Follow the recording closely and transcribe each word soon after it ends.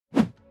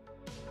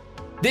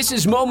This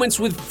is Moments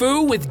with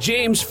Fu with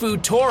James Fu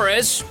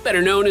Torres,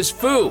 better known as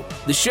Fu,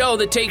 the show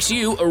that takes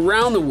you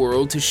around the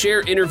world to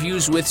share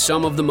interviews with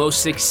some of the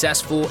most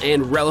successful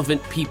and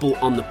relevant people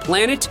on the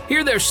planet,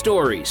 hear their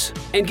stories,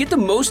 and get the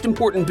most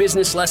important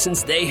business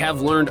lessons they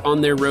have learned on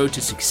their road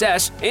to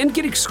success, and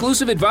get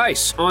exclusive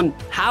advice on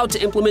how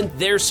to implement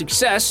their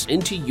success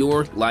into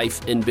your life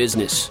and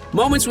business.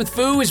 Moments with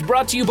Fu is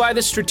brought to you by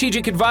the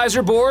Strategic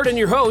Advisor Board and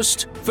your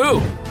host,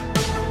 Fu.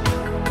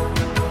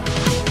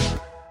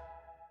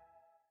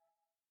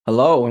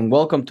 Hello and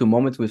welcome to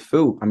Moments with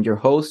Fu. I'm your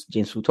host,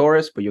 James Fu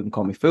Torres, but you can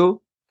call me Fu,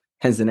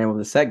 hence the name of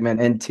the segment.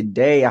 And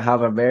today I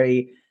have a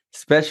very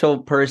special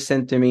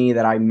person to me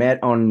that I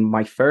met on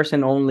my first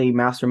and only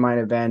mastermind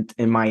event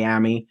in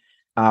Miami,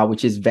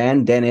 which is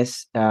Van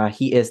Dennis.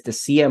 He is the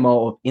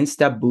CMO of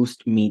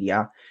InstaBoost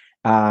Media.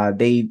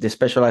 They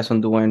specialize on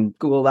doing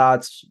Google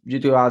ads,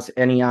 YouTube ads,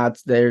 any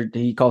ads.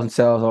 He calls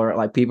himself, or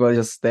like people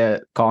just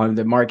call him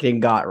the marketing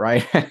god,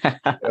 right?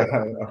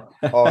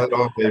 All it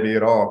all, baby,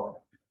 it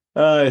all.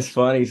 It's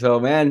funny.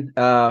 So, man,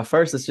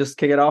 first, let's just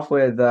kick it off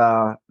with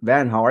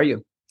Van. How are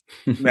you?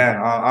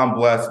 Man, I'm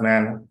blessed,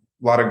 man.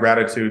 A lot of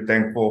gratitude,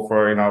 thankful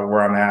for,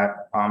 where I'm at,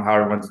 how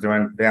everyone's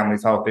doing.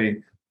 Family's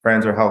healthy,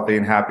 friends are healthy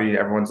and happy.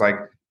 Everyone's like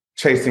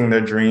chasing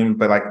their dream,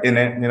 but like in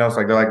it, it's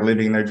like they're like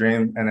living their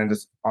dream and then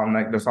just on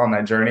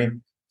that journey.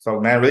 So,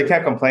 man, really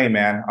can't complain,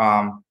 man.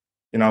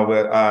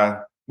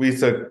 But we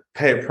used to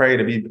pray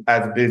to be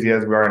as busy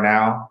as we are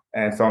now,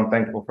 and so I'm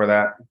thankful for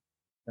that.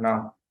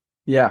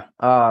 Yeah.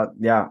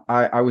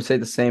 I would say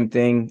the same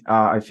thing.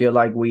 I feel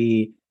like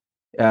we,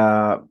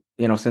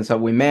 since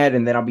we met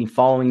and then I've been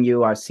following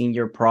you, I've seen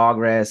your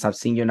progress. I've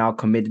seen you now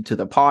committed to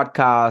the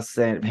podcast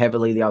and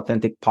heavily the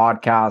Authentic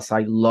Podcast.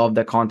 I love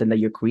the content that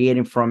you're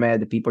creating from it,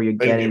 the people you're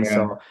getting.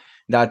 So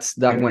that's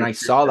when I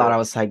saw that, I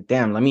was like,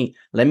 damn, let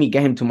me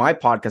get him to my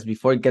podcast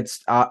before it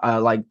gets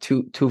like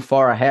too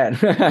far ahead.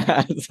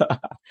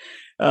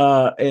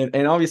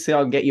 And obviously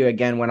I'll get you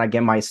again when I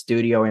get my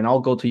studio, and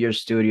I'll go to your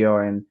studio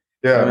and.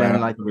 Yeah, man,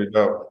 like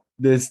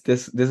this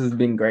has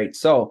been great.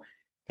 So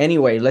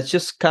anyway, let's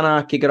just kind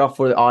of kick it off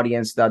for the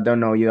audience that don't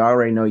know you. I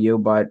already know you,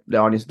 but the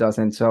audience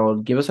doesn't. So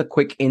give us a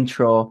quick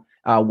intro,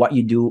 what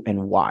you do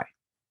and why.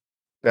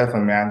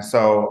 Definitely, man.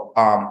 So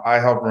I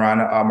help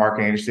run a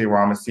marketing agency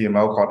where I'm a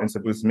CMO called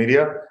InstaBoost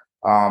Media,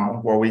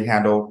 where we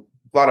handle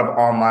a lot of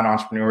online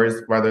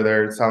entrepreneurs, whether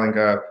they're selling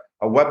a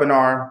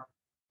webinar,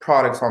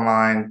 products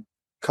online,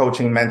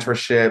 coaching,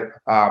 mentorship,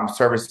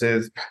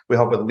 services. We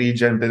help with lead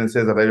gen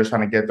businesses if they're just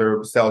trying to get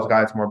their sales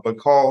guys more book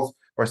calls,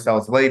 or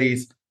sales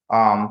ladies.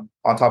 On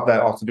top of that,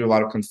 also do a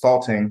lot of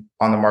consulting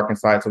on the marketing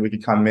side, so we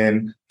could come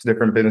in to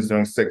different businesses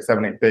doing 6,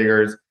 7, 8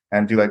 figures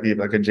and do like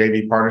a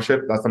JV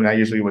partnership. That's something I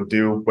usually would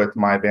do with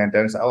my Van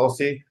Dennis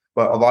LLC.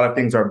 But a lot of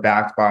things are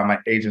backed by my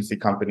agency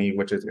company,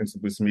 which is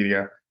InstaBoost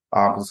Media.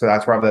 So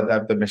that's where I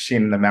have the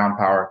machine and the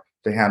manpower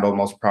to handle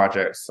most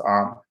projects.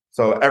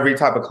 So every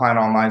type of client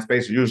online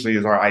space usually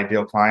is our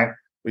ideal client.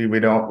 We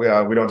don't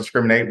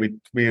discriminate.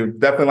 We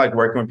definitely like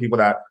working with people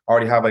that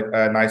already have like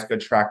a nice good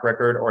track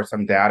record or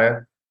some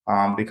data,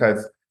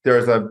 because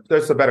there's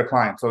a better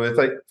client. So it's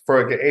like,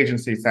 for like an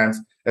agency sense,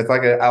 it's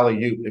like an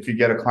alley-oop. If you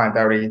get a client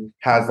that already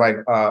has like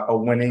a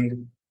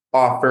winning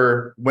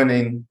offer,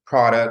 winning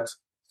product,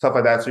 stuff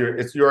like that, so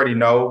you already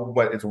know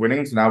what is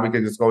winning. So now we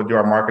could just go do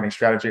our marketing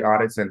strategy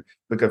audits, and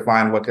we could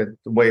find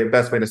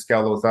best way to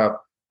scale those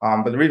up.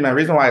 But the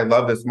reason why I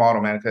love this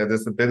model, man, because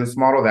it's a business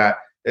model that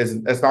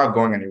it's not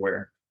going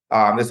anywhere.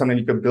 It's something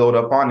you could build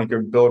up on. You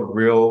could build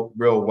real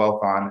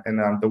wealth on.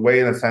 And the way,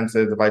 in a sense,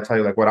 is if I tell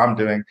you like what I'm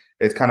doing,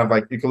 it's kind of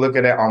like you can look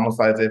at it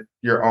almost as if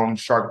your own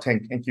Shark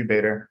Tank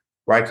incubator,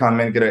 where I come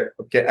in, get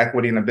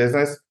equity in the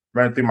business,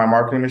 run it through my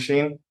marketing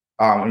machine,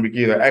 and we can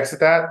either exit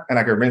that, and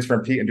I can rinse,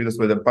 repeat, and do this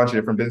with a bunch of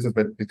different businesses.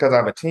 But because I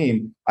have a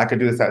team, I could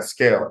do this at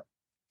scale.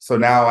 So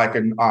now I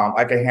can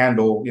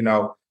handle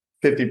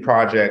 50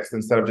 projects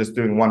instead of just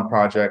doing one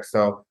project.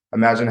 So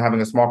imagine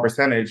having a small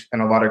percentage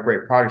and a lot of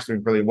great projects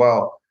doing really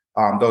well.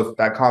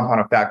 That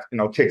compound effect,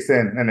 kicks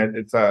in, and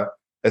it's a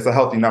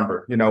healthy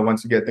number,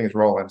 once you get things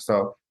rolling.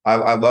 So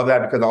I love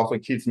that, because it also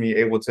keeps me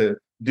able to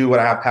do what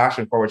I have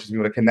passion for, which is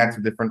to connect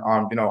with different,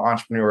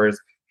 entrepreneurs,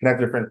 connect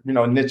different,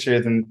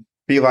 niches, and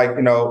be like,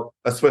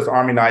 a Swiss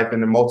Army knife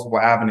in multiple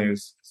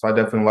avenues. So I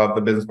definitely love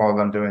the business model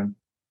that I'm doing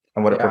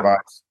and what it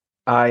provides.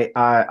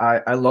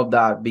 I love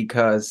that,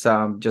 because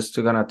just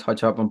to kind of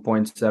touch up on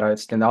points that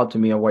stand out to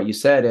me, and what you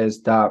said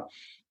is that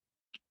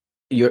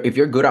if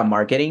you're good at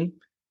marketing,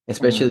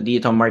 especially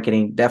digital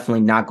marketing,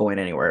 definitely not going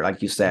anywhere,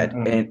 like you said,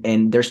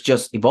 and there's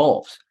just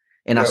evolves.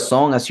 And as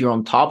long as you're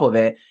on top of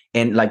it,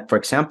 and like, for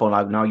example,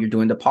 like now you're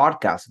doing the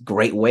podcast,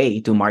 great way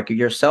to market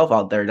yourself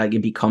out there. Like it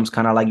becomes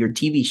kind of like your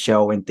TV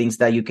show, and things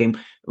that you can,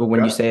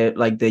 when you say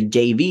like the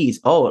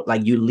JVs,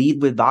 like you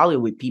lead with value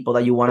with people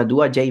that you want to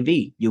do a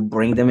JV, you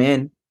bring them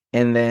in.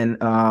 And then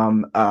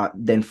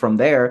from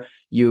there,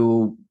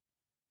 you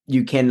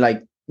can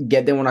like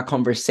get them on a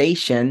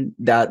conversation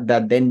that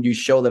then you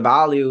show the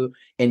value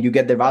and you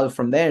get the value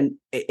from them,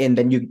 and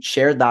then you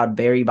share that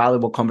very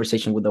valuable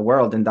conversation with the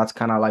world. And that's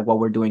kind of like what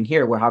we're doing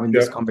here. We're having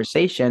this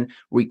conversation,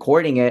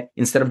 recording it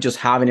instead of just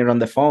having it on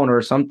the phone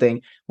or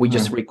something. We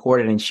just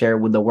record it and share it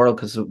with the world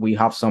because we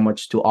have so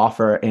much to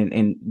offer,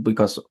 and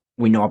because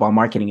we know about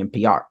marketing and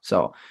PR.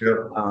 So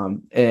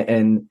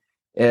then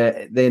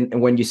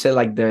when you say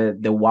like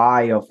the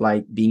why of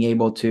like being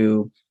able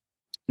to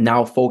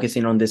now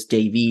focusing on this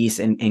JVs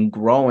and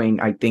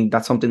growing, I think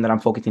that's something that I'm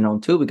focusing on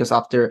too, because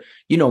after,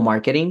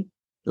 marketing,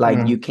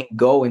 like you can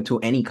go into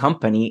any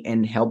company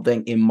and help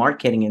them in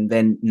marketing. And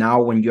then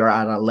now when you're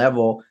at a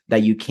level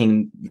that you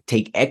can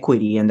take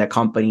equity in the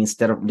company,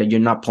 instead of that, you're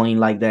not playing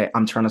like that,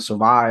 I'm trying to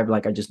survive,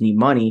 like I just need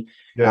money.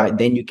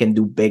 Then you can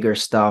do bigger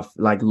stuff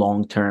like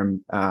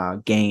long-term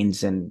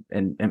gains and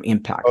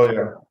impact. Oh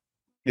yeah.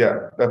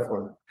 Yeah,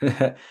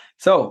 definitely.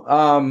 So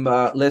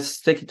let's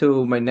stick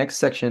to my next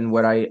section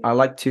where I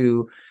like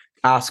to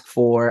ask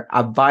for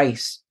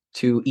advice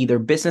to either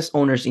business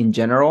owners in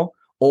general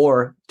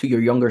or to your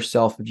younger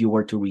self if you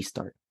were to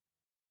restart.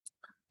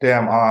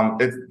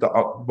 Damn, it's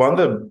one of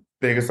the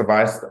biggest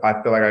advice.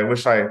 I feel like I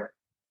wish I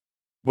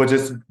would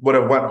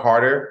have went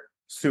harder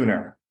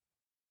sooner.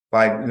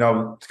 Like,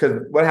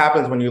 because what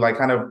happens when you like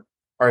kind of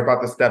are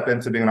about to step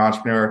into being an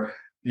entrepreneur,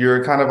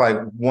 you're kind of like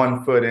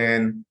 1 foot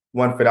in,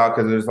 1 foot out,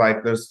 because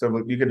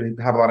you could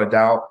have a lot of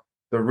doubt.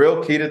 The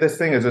real key to this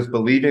thing is just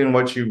believing in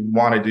what you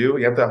want to do.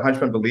 You have to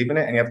 100% believe in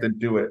it, and you have to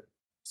do it.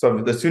 So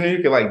the sooner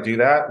you can like do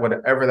that,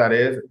 whatever that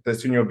is, the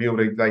sooner you'll be able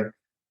to like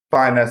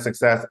find that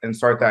success and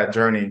start that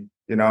journey,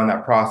 in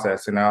that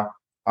process.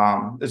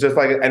 It's just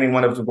like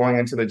anyone that was going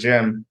into the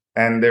gym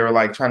and they were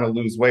like trying to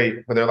lose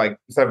weight, but they're like,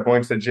 instead of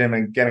going to the gym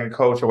and getting a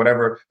coach or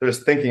whatever, they're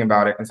just thinking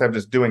about it instead of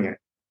just doing it.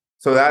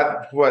 So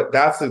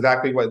that's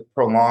exactly what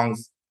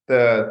prolongs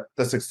the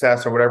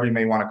success, or whatever you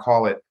may want to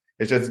call it.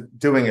 It's just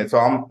doing it.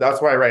 So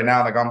that's why right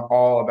now, like I'm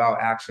all about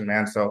action,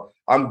 man. So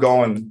I'm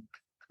going,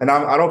 and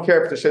I don't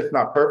care if the shit's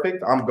not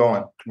perfect. I'm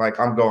going.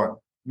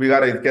 We got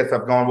to get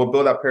stuff going. We'll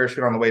build that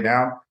parachute on the way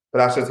down, but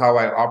that's just how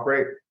I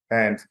operate.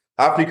 And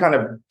after you kind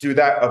of do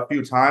that a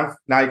few times,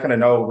 now you kind of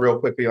know real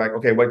quickly, like,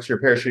 okay, what's your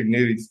parachute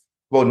needs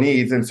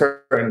in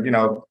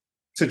certain,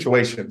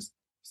 situations.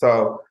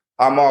 So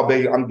I'm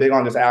big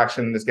on this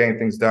action, this getting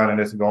things done and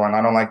this going.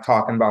 I don't like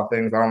talking about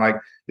things. I don't like,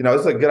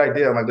 this is a good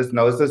idea. I'm like,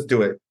 let's just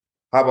do it.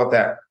 How about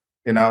that?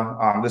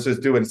 Let's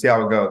just do it and see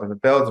how it goes. If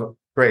it fails,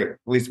 great. At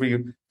least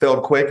we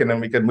failed quick, and then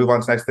we could move on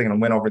to the next thing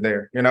and win over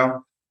there,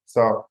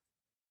 So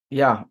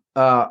yeah,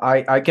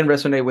 I can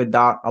resonate with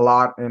that a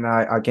lot, and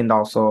I can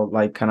also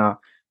like kind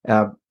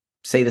of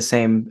say the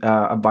same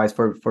advice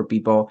for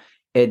people.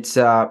 It's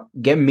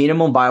get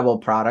minimum viable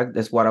product.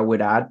 That's what I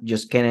would add.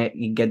 Just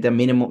get the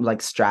minimum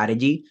like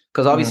strategy,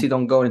 because obviously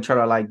don't go and try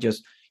to like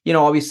just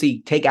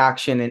obviously take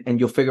action and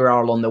you'll figure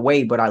out along the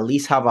way, but at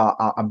least have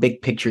a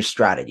big picture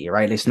strategy,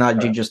 right? It's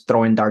not you just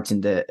throwing darts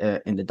in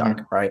the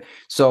dark, right?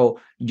 So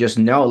just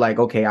know like,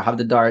 okay, I have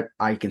the dart,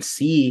 I can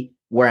see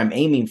where I'm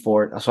aiming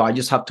for, so I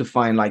just have to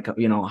find like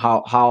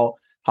how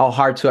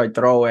hard to I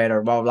throw it,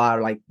 or blah blah,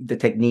 like the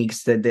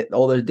techniques,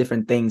 all those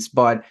different things.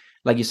 But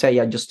like you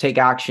say, just take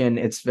action.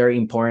 It's very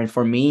important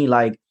for me.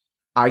 Like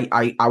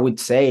I would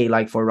say,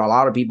 like for a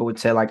lot of people would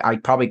say, like I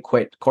probably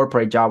quit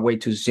corporate job way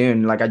too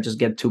soon. Like I just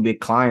get 2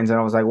 big clients, and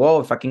I was like, whoa,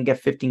 if I can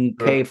get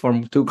 15K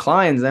from 2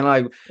 clients, then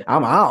like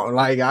I'm out.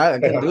 Like I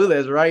can do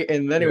this, right?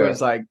 And then it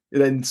was like,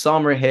 then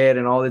summer hit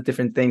and all the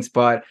different things.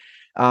 But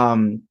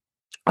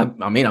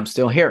I mean, I'm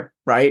still here,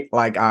 right?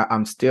 Like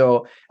I'm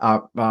still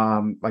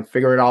like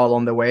figure it out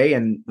along the way.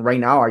 And right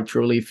now I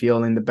truly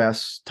feel in the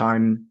best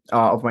time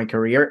of my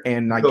career.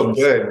 And I feel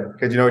good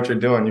because you know what you're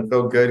doing. You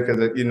feel good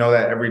because you know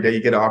that every day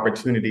you get an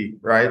opportunity,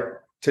 right,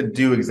 to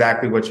do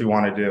exactly what you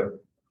want to do.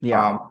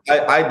 Yeah.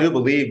 I do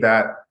believe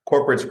that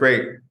corporate's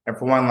great. And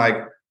for one,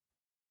 like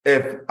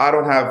if I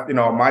don't have,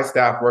 my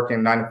staff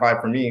working 9 to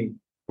 5 for me,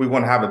 we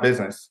wouldn't have a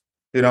business.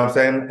 You know what I'm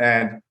saying?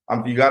 And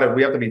we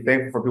have to be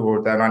thankful for people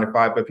with that 9 to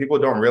 5, but people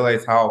don't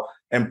realize how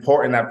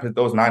important that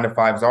those 9 to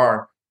 5s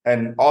are.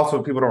 And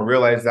also people don't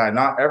realize that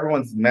not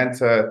everyone's meant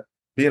to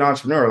be an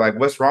entrepreneur. Like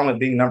what's wrong with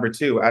being number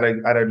 2 at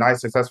a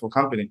nice, successful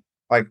company?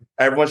 Like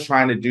everyone's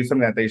trying to do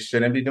something that they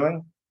shouldn't be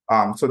doing.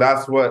 So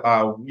that's what,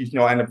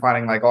 end up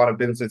finding like a lot of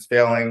businesses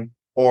failing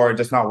or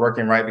just not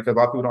working right, because a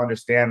lot of people don't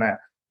understand that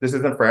this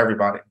isn't for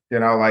everybody.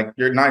 Like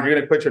you're going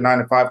to quit your 9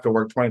 to 5 to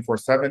work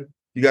 24/7.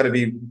 You got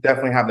to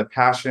definitely have the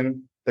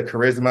passion, the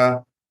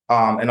charisma,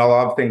 and a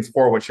lot of things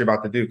for what you're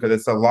about to do, because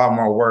it's a lot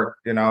more work.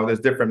 There's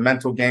different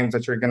mental games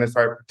that you're going to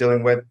start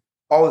dealing with.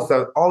 All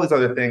these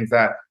other things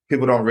that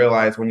people don't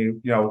realize when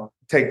you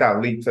take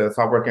that leap to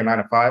stop working 9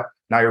 to 5.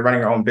 Now you're running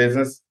your own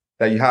business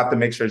that you have to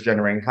make sure it's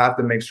generating. You have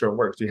to make sure it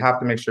works. You have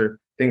to make sure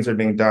things are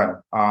being done.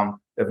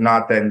 If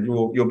not, then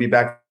you'll be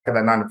back at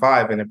that 9 to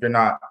 5. And if you're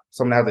not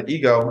someone that has an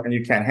ego and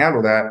you can't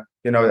handle that,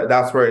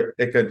 that's where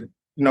it could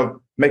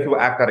make people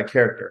act out of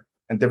character.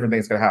 And different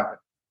things can happen.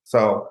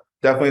 So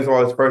definitely as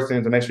well as first thing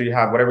is to make sure you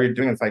have whatever you're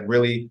doing, it's like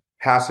really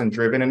passion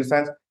driven in a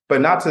sense,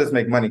 but not to just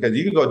make money, because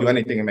you can go do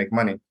anything and make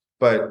money.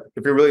 But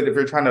if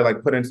you're trying to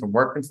like put in some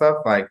work and stuff,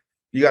 like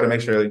you got to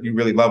make sure that you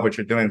really love what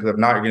you're doing, because if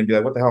not, you're gonna be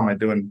like, what the hell am I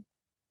doing?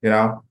 You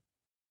know?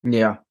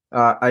 Yeah,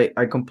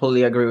 I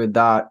completely agree with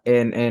that,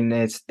 and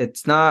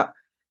it's not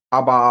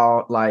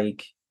about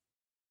like,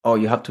 oh,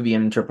 you have to be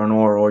an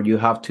entrepreneur or you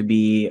have to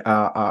be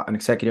an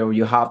executive or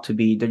you have to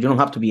be, you don't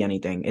have to be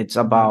anything. It's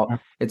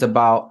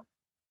about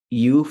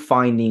you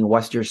finding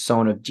what's your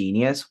zone of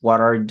genius, what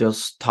are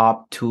those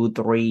top 2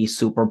 3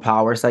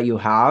 superpowers that you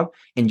have,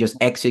 and just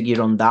execute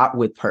on that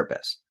with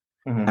purpose.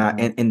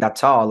 And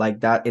that's all.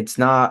 Like that, it's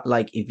not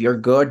like if you're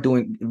good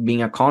doing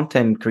being a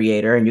content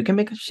creator and you can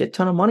make a shit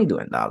ton of money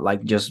doing that,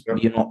 like just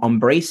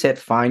embrace it,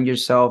 find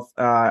yourself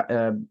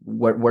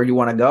where you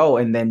want to go,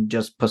 and then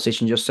just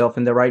position yourself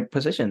in the right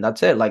position.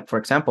 That's it. Like for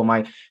example,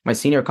 my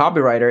senior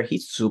copywriter,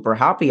 he's super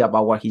happy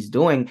about what he's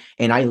doing,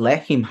 and I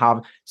let him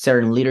have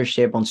certain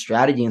leadership on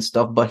strategy and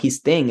stuff, but his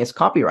thing is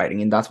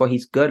copywriting, and that's what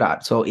he's good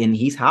at. So and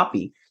he's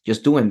happy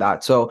just doing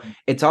that. So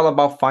it's all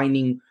about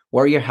finding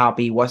where you're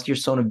happy, what's your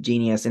zone of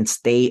genius, and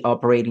stay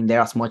operating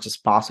there as much as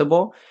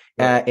possible.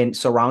 And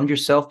surround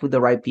yourself with the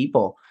right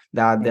people,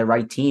 the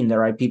right team, the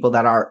right people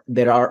that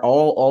are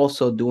all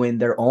also doing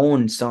their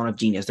own zone of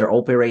genius. They're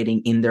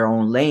operating in their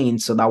own lane,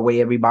 so that way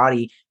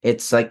everybody,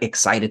 it's like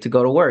excited to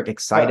go to work,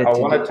 excited. I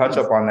want to touch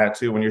up on that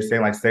too. When you're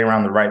saying like stay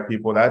around the right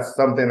people, that's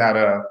something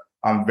that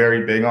I'm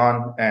very big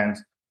on. And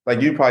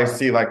like you probably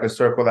see like the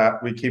circle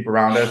that we keep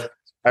around us.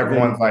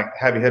 Everyone's like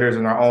heavy hitters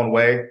in their own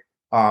way.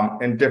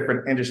 In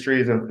different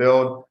industries and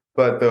field,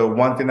 but the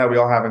one thing that we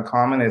all have in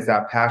common is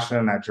that passion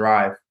and that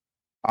drive.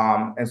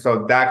 And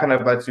so that kind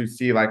of lets you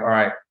see like, all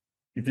right,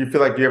 if you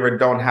feel like you ever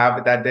don't have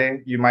it that day,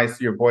 you might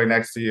see your boy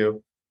next to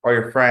you or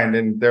your friend,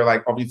 and they're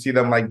like, oh, you see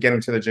them like getting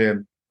to the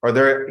gym or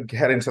they're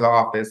heading to the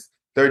office.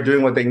 They're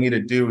doing what they need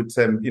to do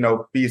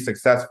to, be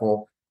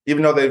successful.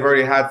 Even though they've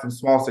already had some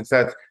small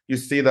success, you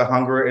see the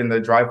hunger and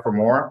the drive for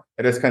more.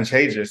 It is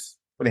contagious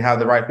when you have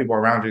the right people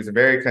around you. It's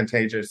very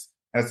contagious.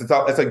 And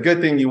it's a good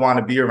thing you want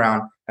to be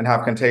around and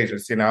have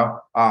contagious,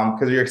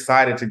 because you're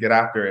excited to get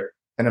after it.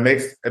 And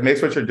it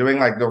makes what you're doing,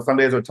 like some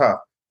days are tough.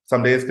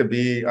 Some days could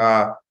be,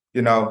 you're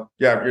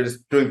just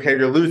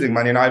you're losing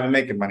money, you're not even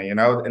making money, and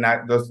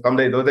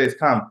those days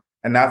come.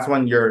 And that's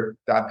when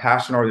that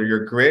passion or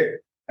your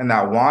grit and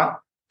that want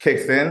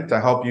kicks in to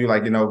help you,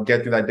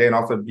 get through that day, and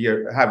also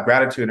have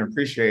gratitude and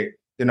appreciate.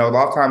 A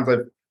lot of times, like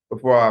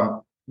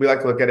before, we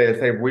like to look at it and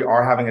say, if we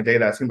are having a day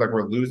that seems like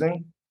we're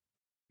losing,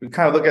 we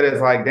kind of look at it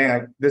as like,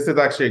 dang, this is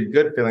actually a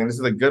good feeling. This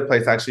is a good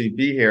place to actually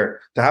be here,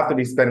 to have to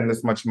be spending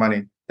this much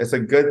money. It's a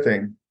good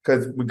thing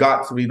because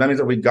that means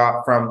that we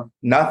got from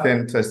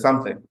nothing to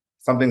something.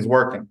 Something's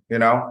working,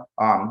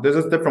 There's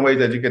just different ways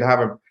that you could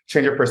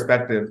change your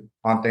perspective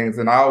on things.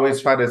 And I always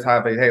try to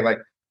have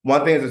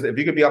one thing is if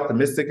you could be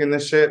optimistic in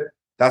this shit,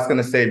 that's going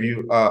to save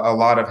you a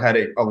lot of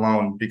headache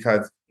alone,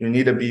 because you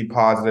need to be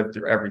positive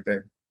through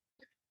everything.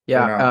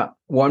 Yeah.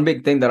 One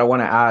big thing that I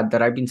want to add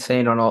that I've been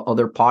saying on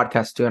other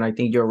podcasts too, and I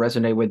think you'll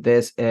resonate with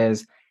this,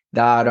 is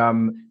that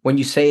when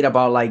you say it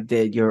about like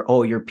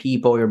your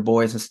people, your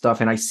boys and stuff,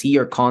 and I see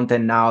your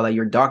content now that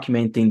you're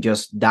documenting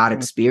just that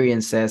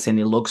experiences, and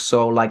it looks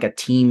so like a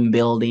team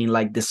building,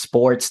 like the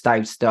sports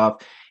type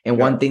stuff. And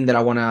one thing that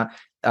I want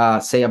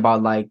to say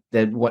about like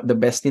the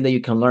best thing that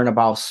you can learn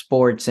about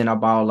sports and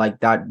about like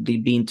that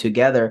being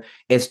together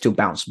is to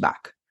bounce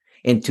back.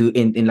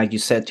 And like you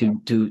said,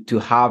 to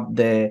have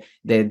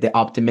the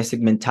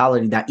optimistic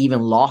mentality that even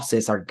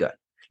losses are good.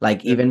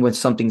 Like even when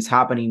something's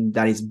happening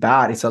that is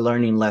bad, it's a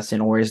learning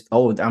lesson, or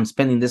I'm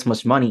spending this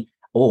much money.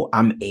 Oh,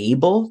 I'm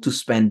able to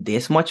spend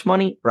this much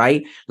money,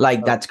 right?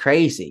 Like that's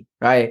crazy,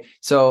 right?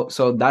 So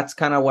that's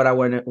kind of what I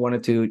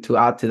wanted to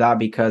add to that,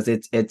 because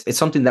it's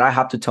something that I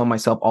have to tell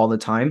myself all the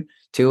time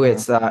too.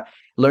 It's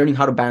learning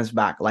how to bounce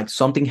back. Like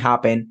something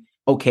happened.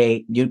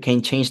 Okay, you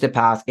can change the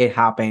past. It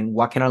happened.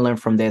 What can I learn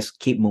from this?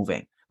 Keep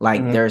moving.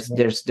 Like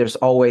there's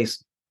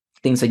always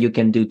things that you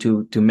can do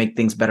to make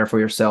things better for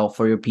yourself,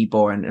 for your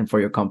people, and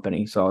for your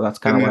company. So that's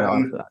kind of what I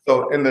want for that.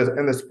 So in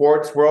the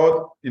sports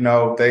world,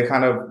 they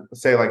kind of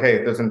say like,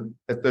 hey,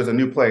 if there's a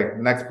new play,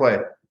 next play.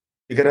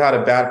 You could have had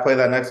a bad play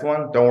that next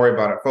one. Don't worry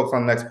about it. Focus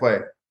on the next play.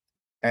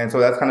 And so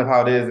that's kind of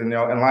how it is in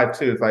life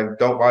too. It's like,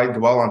 don't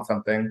dwell on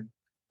something.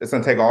 It's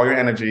gonna take all your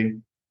energy.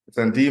 It's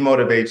going to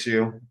demotivate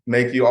you,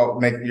 make all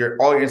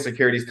your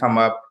insecurities come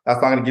up.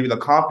 That's not going to give you the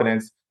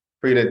confidence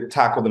for you to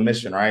tackle the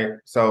mission, right?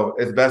 So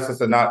it's best just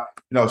to not,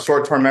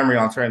 short-term memory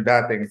on certain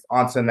bad things,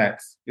 on to the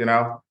next,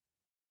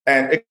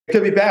 And it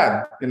could be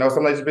bad,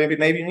 sometimes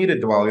maybe you need to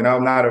dwell.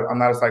 I'm not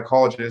a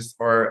psychologist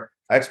or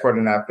expert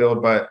in that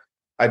field, but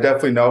I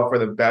definitely know for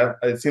the best.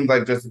 It seems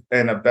like just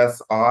in the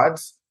best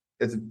odds,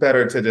 it's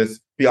better to just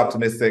be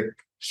optimistic,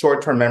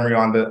 short-term memory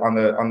on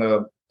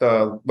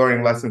the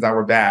learning lessons that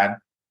were bad,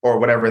 or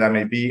whatever that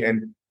may be,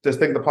 and just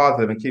think the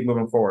positive and keep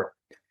moving forward.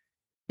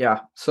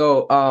 Yeah.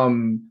 So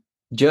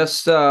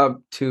just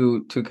to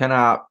kind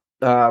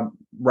of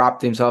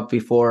wrap things up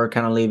before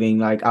kind of leaving,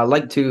 like I'd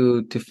like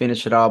to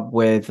finish it up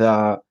with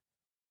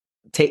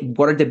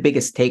what are the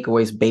biggest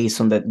takeaways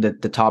based on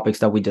the topics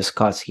that we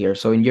discuss here?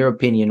 So in your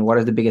opinion, what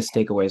are the biggest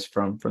takeaways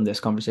from this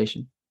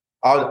conversation?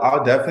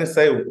 I'll definitely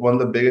say one of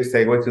the biggest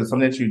takeaways is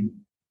something that you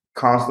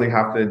constantly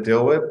have to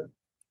deal with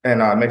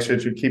and make sure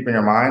that you keep in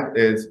your mind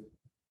is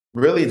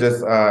really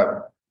just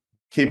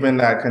keeping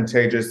that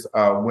contagious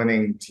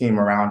winning team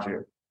around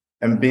you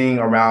and being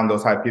around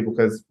those type of people.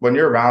 Because when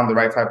you're around the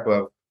right type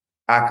of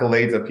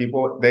accolades of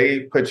people,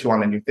 they put you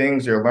on the new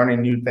things. You're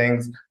learning new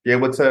things. You're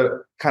able to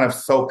kind of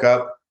soak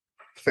up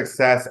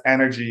success,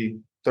 energy,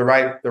 the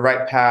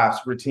right paths,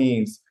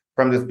 routines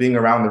from just being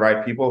around the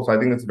right people. So I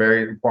think it's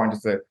very important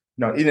just to,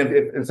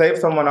 even if say if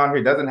someone on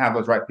here doesn't have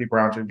those right people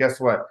around you, guess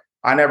what?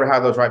 I never had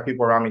those right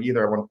people around me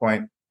either at one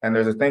point. And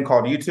there's a thing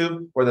called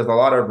YouTube where there's a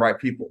lot of right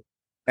people.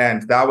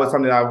 And that was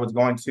something I was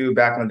going to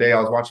back in the day. I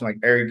was watching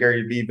like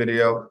Gary Vee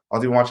video. I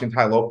was even watching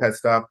Ty Lopez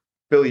stuff,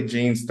 Billie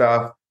Jean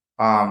stuff.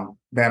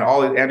 Man,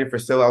 all these Andy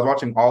Frisella. I was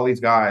watching all these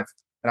guys,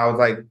 and I was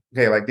like,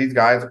 okay, like these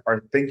guys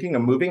are thinking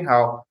and moving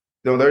how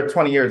they're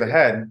 20 years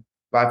ahead,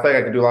 but I feel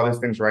like I could do a lot of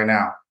these things right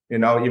now.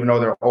 Even though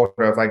they're older,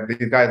 I was like,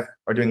 these guys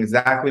are doing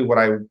exactly what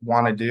I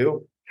want to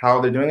do. How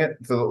they're doing it,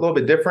 it's a little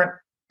bit different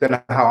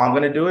than how I'm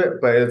going to do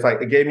it, but it's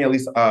like it gave me at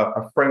least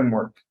a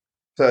framework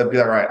to be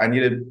like, right, I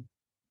need to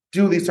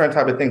do these certain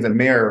type of things and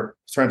mirror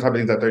certain type of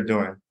things that they're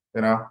doing.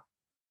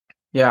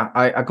 Yeah,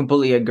 I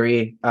completely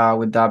agree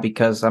with that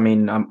because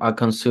I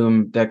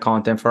consume the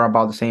content for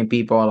about the same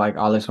people like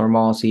Alex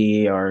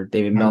Hormozi or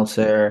David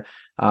Meltzer,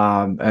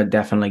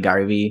 definitely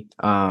Gary Vee.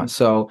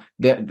 So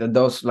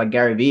those like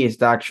Gary Vee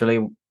is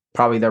actually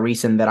probably the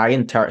reason that I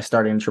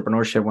started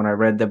entrepreneurship when I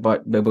read the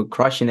book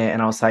Crushing It,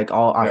 and I was like,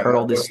 I heard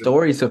all these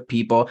stories of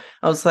people.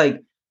 I was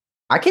like,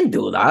 I can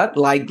do that.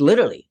 Like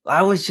literally,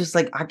 I was just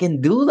like, I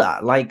can do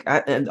that. Like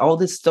and all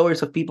these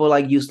stories of people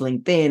like use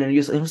LinkedIn and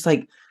it was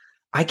like,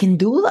 I can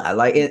do that.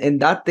 Like and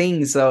that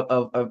things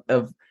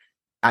of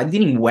I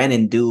didn't went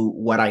and do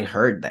what I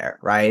heard there,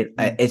 right?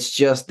 It's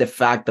just the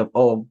fact of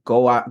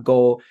go out,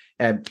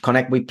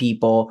 connect with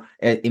people,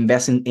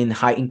 invest in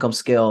high income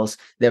skills,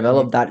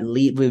 develop that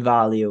lead with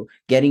value,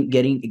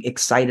 getting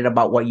excited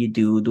about what you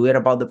do it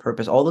about the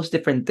purpose, all those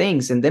different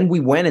things. And then we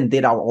went and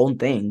did our own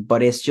thing,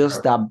 but it's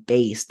just that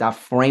base, that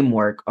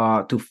framework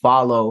to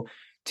follow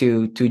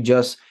to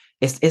just.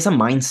 It's a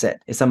mindset.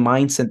 It's a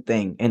mindset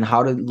thing and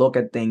how to look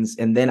at things.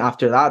 And then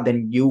after that,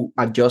 then you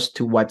adjust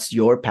to what's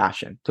your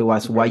passion, to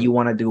what's what you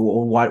want to do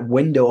or what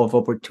window of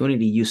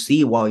opportunity you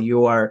see while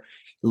you are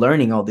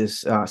learning all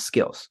these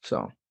skills.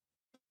 So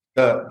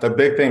the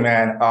big thing,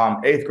 man,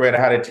 8th grade,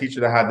 I had a teacher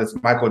that had this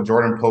Michael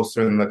Jordan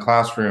poster in the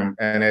classroom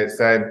and it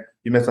said,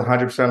 you miss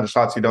 100% of the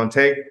shots you don't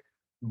take.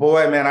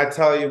 Boy, man, I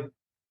tell you,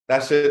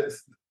 that should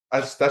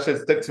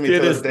stick to me to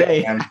this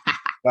day, man.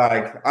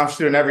 Like I'm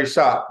shooting every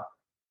shot,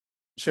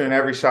 and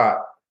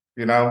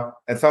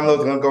some of those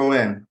are gonna go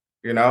in,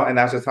 and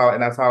that's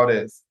how it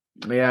is.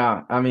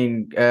 Yeah, I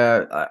mean,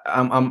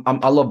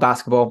 I love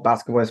basketball.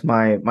 Basketball is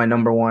my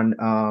number one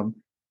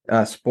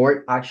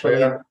sport.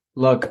 Actually,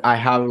 look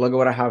at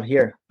what I have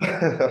here,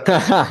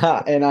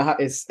 and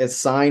it's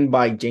signed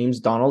by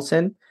James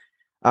Donaldson,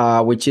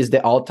 which is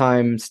the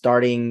all-time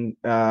starting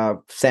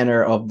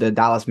center of the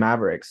Dallas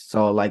Mavericks.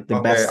 So like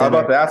the best. I'm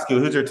about to ask you,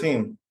 who's your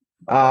team?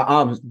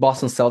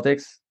 Boston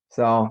Celtics.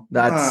 So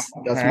that's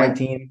my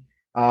team.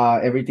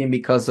 Everything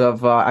because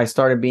of I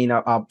started being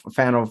a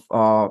fan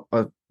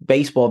of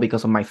baseball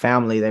because of my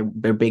family.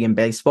 They're big in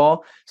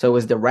baseball. So it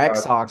was the Red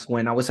Sox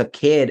when I was a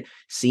kid,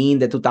 seeing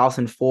the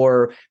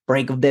 2004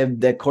 break of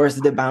the course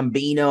of the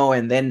Bambino,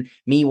 and then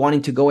me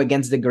wanting to go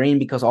against the green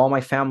because all my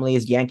family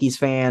is Yankees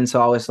fans.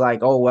 So I was like,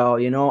 oh well,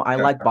 I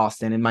like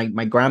Boston, and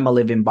my grandma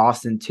lived in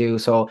Boston too.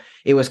 So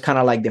it was kind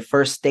of like the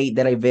first state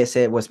that I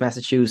visited was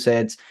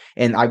Massachusetts,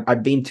 and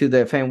I've been to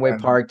the Fenway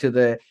Park, to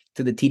the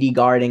TD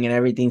Garden and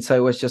everything. So it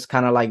was just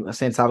kind of like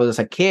since I was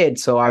a kid,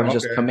 so I was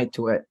just commit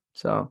to it.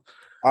 So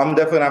I'm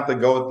definitely gonna have to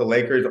go with the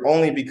Lakers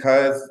only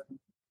because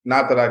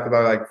because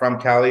I'm like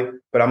from Cali,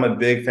 but I'm a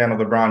big fan of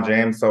LeBron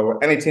James. So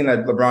any team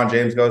that LeBron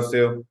James goes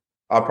to,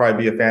 I'll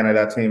probably be a fan of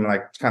that team and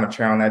like kind of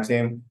cheer on that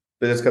team.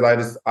 But just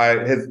because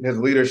his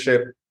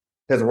leadership,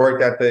 his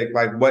work ethic,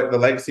 like what the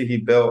legacy he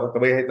built, the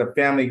way the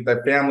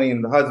family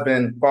and the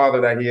husband, father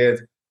that he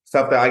is,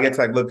 stuff that I get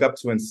to like look up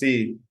to and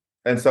see.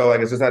 And so like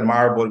it's just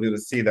admirable to be able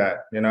to see that,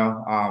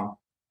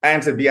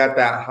 and to be at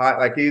that high,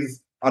 like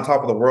he's on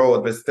top of the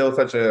world, but still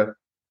such a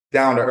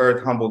down to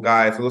earth, humble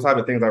guy. So those type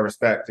of things I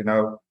respect, and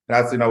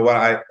that's what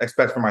I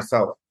expect for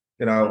myself,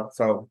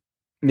 So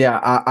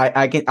yeah,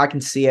 I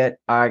can see it.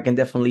 I can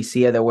definitely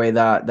see it the way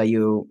that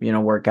you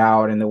work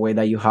out and the way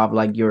that you have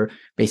like your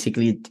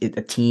basically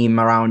a team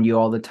around you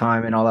all the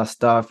time and all that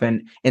stuff.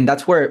 And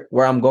that's where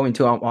I'm going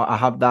to. I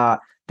have that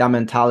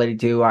mentality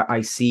too.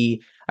 I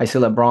see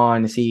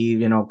LeBron, I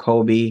see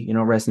Kobe,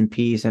 rest in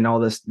peace, and all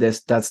this.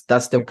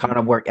 That's the kind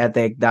of work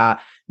ethic that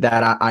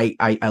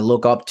I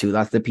look up to.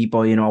 That's the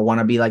people I want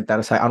to be like that.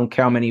 It's like I don't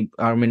care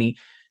how many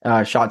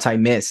shots I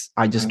miss.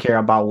 I just care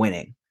about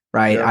winning.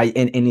 right? Yeah.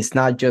 And it's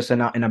not just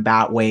in a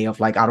bad way of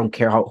like I don't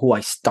care who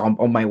I stomp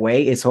on my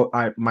way. It's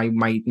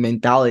my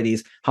mentality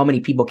is how many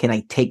people can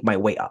I take my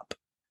way up.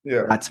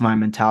 Yeah. That's my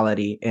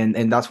mentality,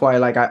 and that's why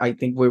like I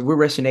think we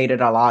resonated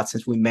a lot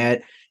since we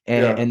met,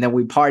 and then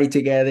we partied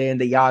together in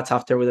the yachts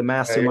after with the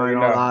mastermind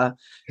and all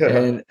that,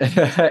 and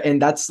and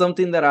that's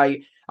something that I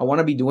want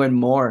to be doing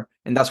more,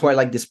 and that's why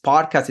like this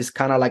podcast is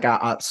kind of like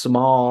a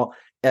small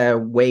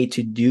way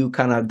to do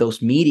kind of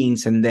those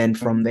meetings, and then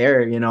from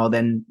there,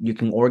 then you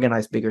can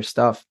organize bigger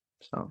stuff.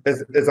 So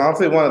it's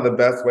honestly one of the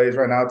best ways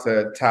right now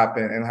to tap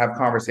in and have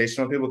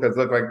conversation with people, because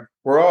look, like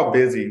we're all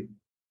busy.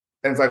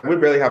 And it's like we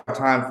barely have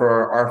time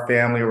for our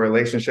family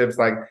relationships.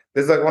 Like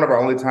this is like one of our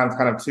only times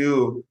kind of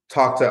to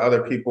talk to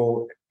other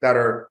people that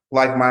are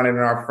like-minded and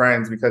our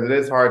friends, because it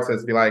is hard to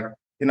be like,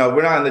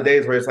 we're not in the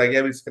days where it's like,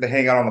 yeah, we're just gonna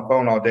hang out on the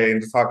phone all day and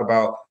just talk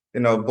about,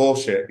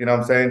 bullshit. You know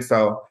what I'm saying?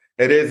 So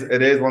it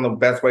is one of the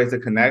best ways to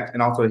connect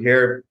and also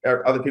hear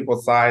other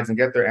people's sides and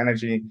get their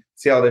energy,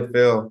 see how they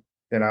feel.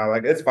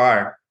 Like it's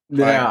fire.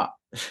 Yeah.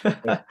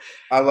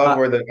 I love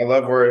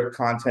where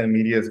content and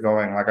media is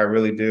going. Like I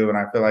really do. And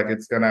I feel like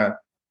it's gonna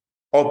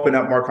open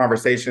up more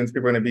conversations.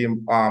 People are going to be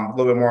a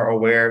little bit more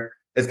aware.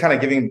 It's kind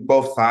of giving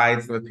both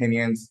sides of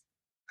opinions,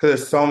 because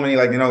there's so many,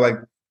 like, like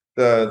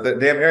the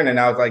damn internet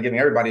now is like giving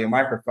everybody a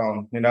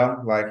microphone,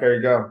 like, here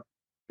you go,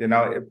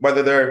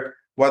 whether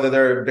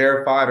they're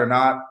verified or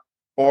not,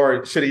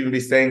 or should even be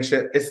saying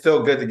shit. It's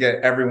still good to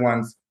get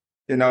everyone's,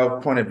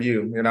 point of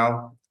view,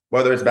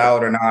 whether it's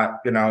valid or not,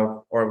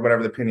 or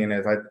whatever the opinion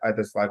is. I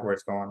just like where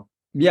it's going.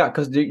 Yeah.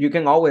 Cause you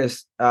can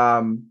always,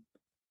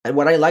 and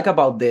what I like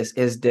about this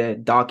is the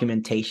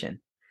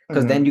documentation,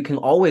 because then you can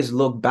always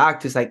look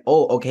back to like,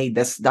 oh, okay,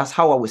 that's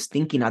how I was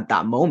thinking at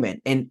that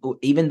moment. And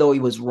even though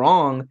it was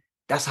wrong,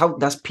 that's how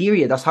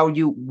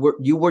you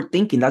were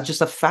thinking. That's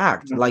just a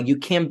fact. Like you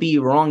can't be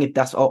wrong if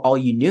that's all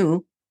you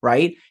knew,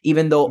 right?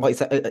 Even though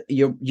it's,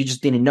 you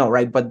just didn't know,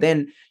 right? But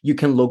then you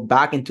can look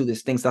back into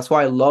these things. That's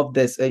why I love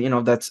this.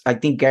 That's I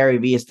think Gary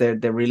Vee is the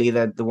really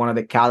the one of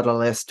the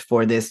catalysts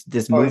for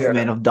this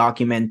movement of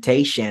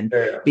documentation,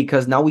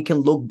 because now we can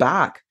look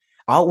back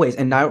always,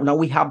 and now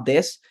we have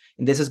this.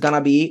 And this is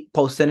gonna be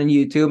posted on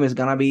YouTube. It's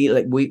gonna be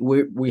like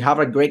we have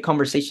a great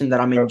conversation that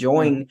I'm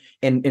enjoying,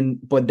 and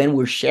but then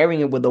we're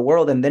sharing it with the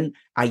world. And then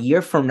a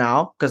year from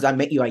now, because I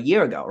met you a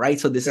year ago, right?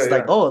 So this is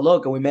like, oh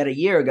look, we met a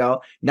year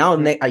ago. Now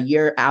a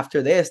year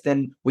after this,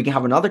 then we can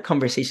have another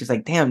conversation. It's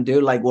like, damn,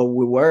 dude, like what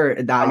we were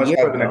that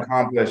year ago. Been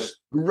accomplished,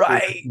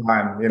 right?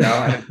 Time,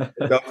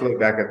 don't look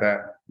back at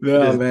that.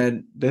 Yeah,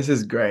 man, this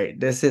is great.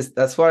 That's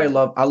what I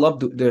love. I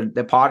love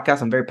the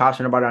podcast. I'm very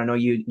passionate about it. I know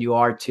you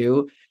are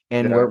too.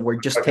 And we're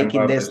just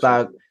taking this,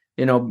 like,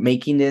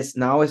 making this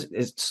now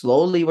is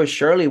slowly but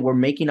surely we're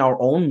making our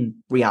own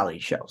reality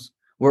shows.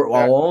 We're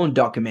our own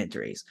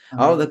documentaries.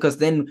 Because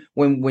then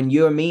when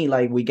you and me,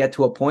 like, we get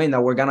to a point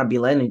that we're gonna be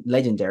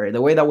legendary.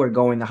 The way that we're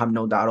going, I have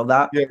no doubt of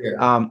that.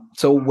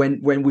 So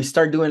when we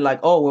start doing like,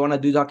 oh, we want to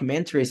do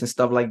documentaries and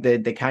stuff like the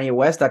Kanye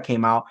West that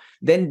came out,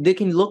 then they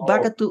can look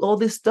back at all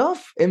this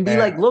stuff and be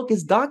like, look,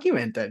 it's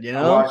documented.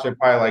 I watched it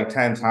probably like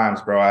 10 times,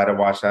 bro. I had to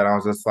watch that. I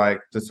was just like,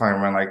 telling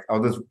everyone, like, I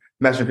was just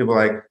messaging people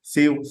like,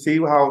 see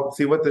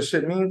what this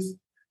shit means.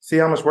 See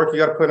how much work you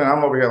got to put in.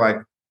 I'm over here like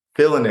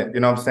feeling it.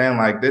 You know what I'm saying?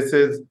 Like, this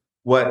is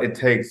what it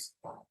takes.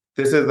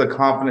 This is the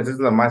confidence. This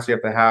is the mindset you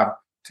have to have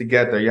to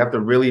get there. You have to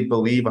really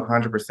believe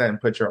 100%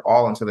 and put your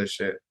all into this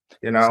shit,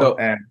 and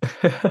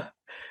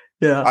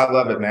yeah, I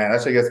love it, man.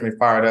 That shit gets me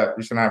fired up.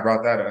 You shouldn't have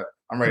brought that up.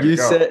 I'm ready to go.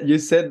 You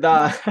said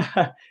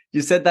that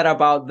you said that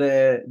about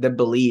the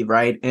belief,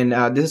 right? And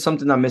this is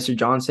something that Mr.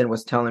 Johnson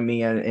was telling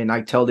me, and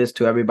I tell this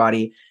to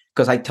everybody,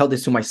 because I tell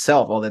this to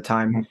myself all the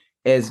time,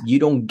 is you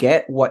don't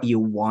get what you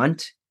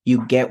want,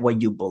 you get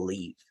what you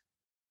believe.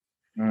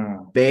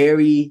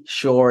 Very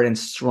short and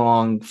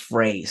strong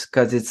phrase,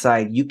 because it's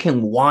like you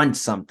can want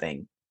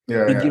something,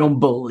 but you don't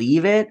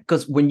believe it.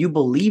 Because when you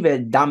believe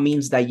it, that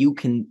means that you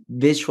can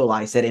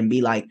visualize it and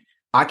be like,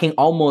 I can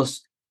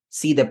almost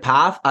see the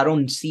path. I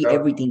don't see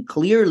everything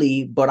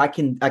clearly, but I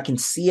can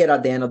see it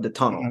at the end of the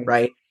tunnel,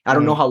 right? I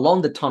don't know how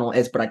long the tunnel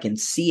is, but I can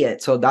see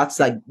it. So that's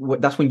like,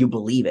 that's when you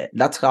believe it.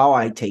 That's how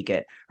I take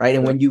it, right?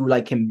 And when you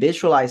like can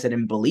visualize it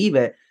and believe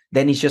it,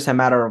 then it's just a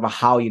matter of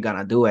how you're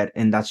gonna do it,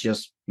 and that's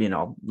just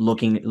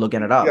looking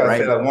it up,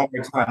 right? Say that one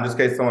more time, just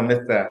in case someone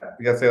missed that.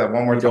 You gotta say that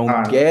one more time. You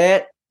don't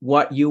get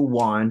what you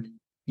want,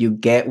 you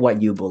get what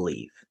you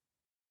believe.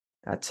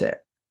 That's it.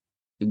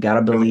 You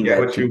gotta believe it. You get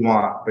what you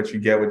want, but you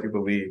get what you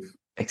believe.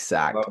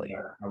 Exactly.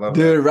 I love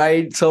Dude, that.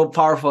 right? So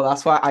powerful.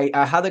 That's why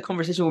I had the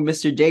conversation with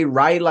Mr. J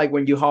right like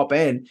when you hop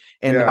in,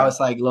 and I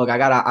was like, look, I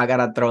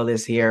gotta throw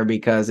this here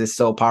because it's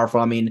so powerful.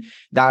 I mean,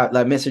 that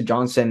like Mr.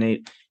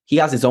 Johnson, he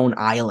has his own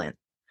island.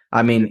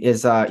 I mean,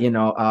 is a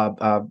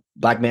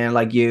black man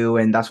like you,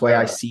 and that's why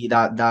I see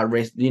that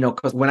risk.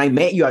 Because when I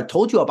met you, I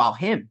told you about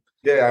him.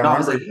 Yeah, I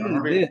was like,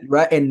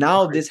 right, and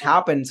now this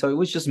happened, so it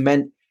was just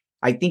meant.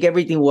 I think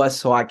everything was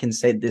so I can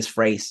say this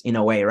phrase in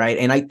a way, right?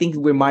 And I think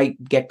we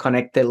might get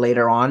connected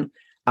later on,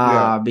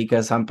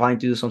 because I'm planning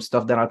to do some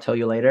stuff that I'll tell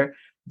you later.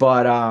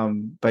 But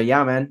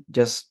yeah, man,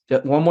 just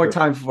one more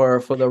time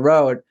for the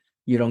road.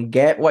 You don't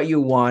get what you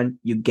want,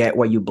 you get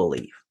what you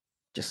believe.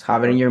 Just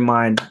have it in your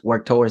mind,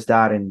 work towards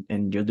that,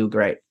 and you'll do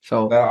great.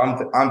 So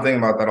I'm thinking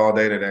about that all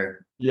day today.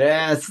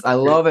 Yes, I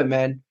love it,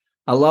 man.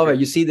 I love it.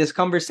 You see, this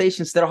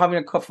conversation, instead of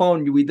having a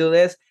phone, we do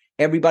this.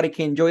 Everybody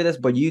can enjoy this,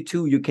 but you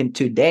too, you can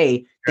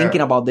today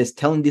thinking about this,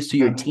 telling this to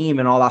your team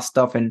and all that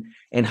stuff, and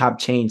have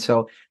change.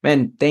 So,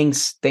 man,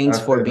 thanks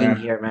for being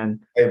here,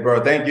 man. Hey,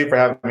 bro, thank you for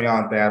having me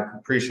on, man.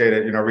 Appreciate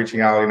it.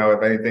 Reaching out.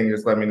 If anything,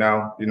 just let me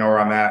know. You know where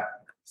I'm at.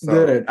 So,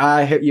 good.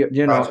 I hit you.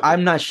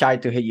 I'm not shy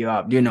to hit you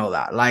up. You know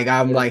that. Like,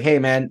 I'm like, hey,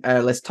 man,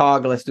 let's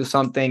talk. Let's do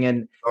something.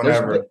 And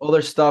there's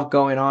other stuff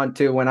going on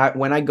too. When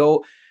I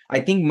go, I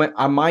think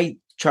I might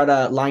try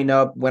to line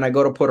up when I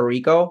go to Puerto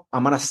Rico.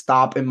 I'm gonna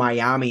stop in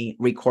Miami,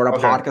 record a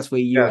podcast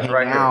with you,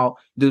 hang out,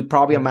 do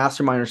probably a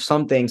mastermind or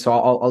something. So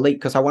I'll let,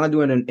 because I want to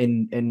do it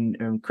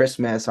in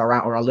Christmas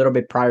around, or a little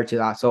bit prior to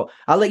that. So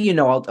I'll let you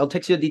know. I'll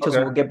text you the details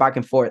and we'll get back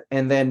and forth.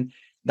 And then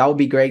that would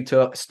be great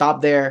to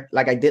stop there,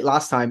 like I did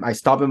last time. I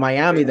stop in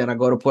Miami, then I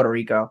go to Puerto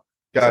Rico.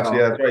 Gotcha. So,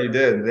 yeah, that's right. You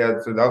did. Yeah,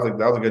 so that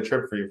was a good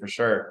trip for you for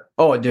sure.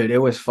 Oh, dude, it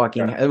was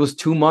fucking. It was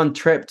 2-month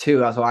trip too.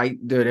 So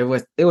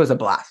it was a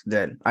blast,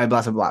 dude. I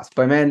blast a blast.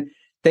 But man,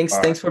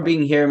 thanks for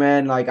being here,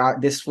 man. Like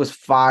this was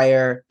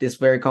fire. This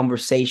very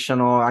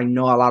conversational. I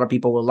know a lot of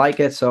people will like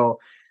it. So,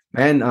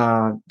 man,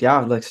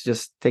 yeah, let's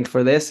just thanks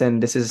for this.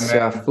 And this is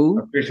Foo.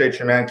 I appreciate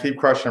you, man. Keep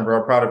crushing,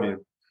 bro. I'm proud of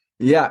you.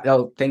 Yeah.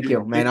 Oh, thank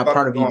you, man. I'm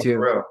proud of you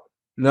too.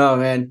 No,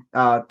 man.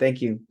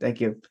 Thank you.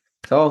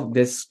 So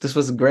this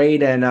was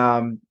great,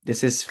 and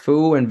this is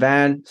Foo and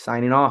Van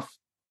signing off.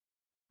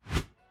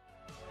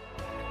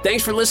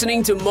 Thanks for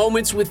listening to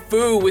Moments with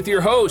Foo with your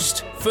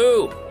host,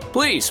 Foo.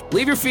 Please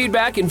leave your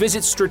feedback and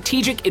visit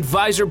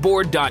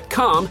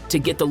strategicadvisorboard.com to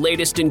get the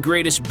latest and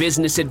greatest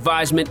business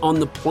advisement on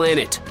the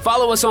planet.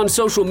 Follow us on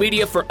social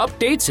media for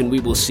updates, and we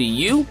will see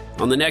you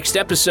on the next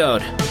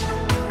episode.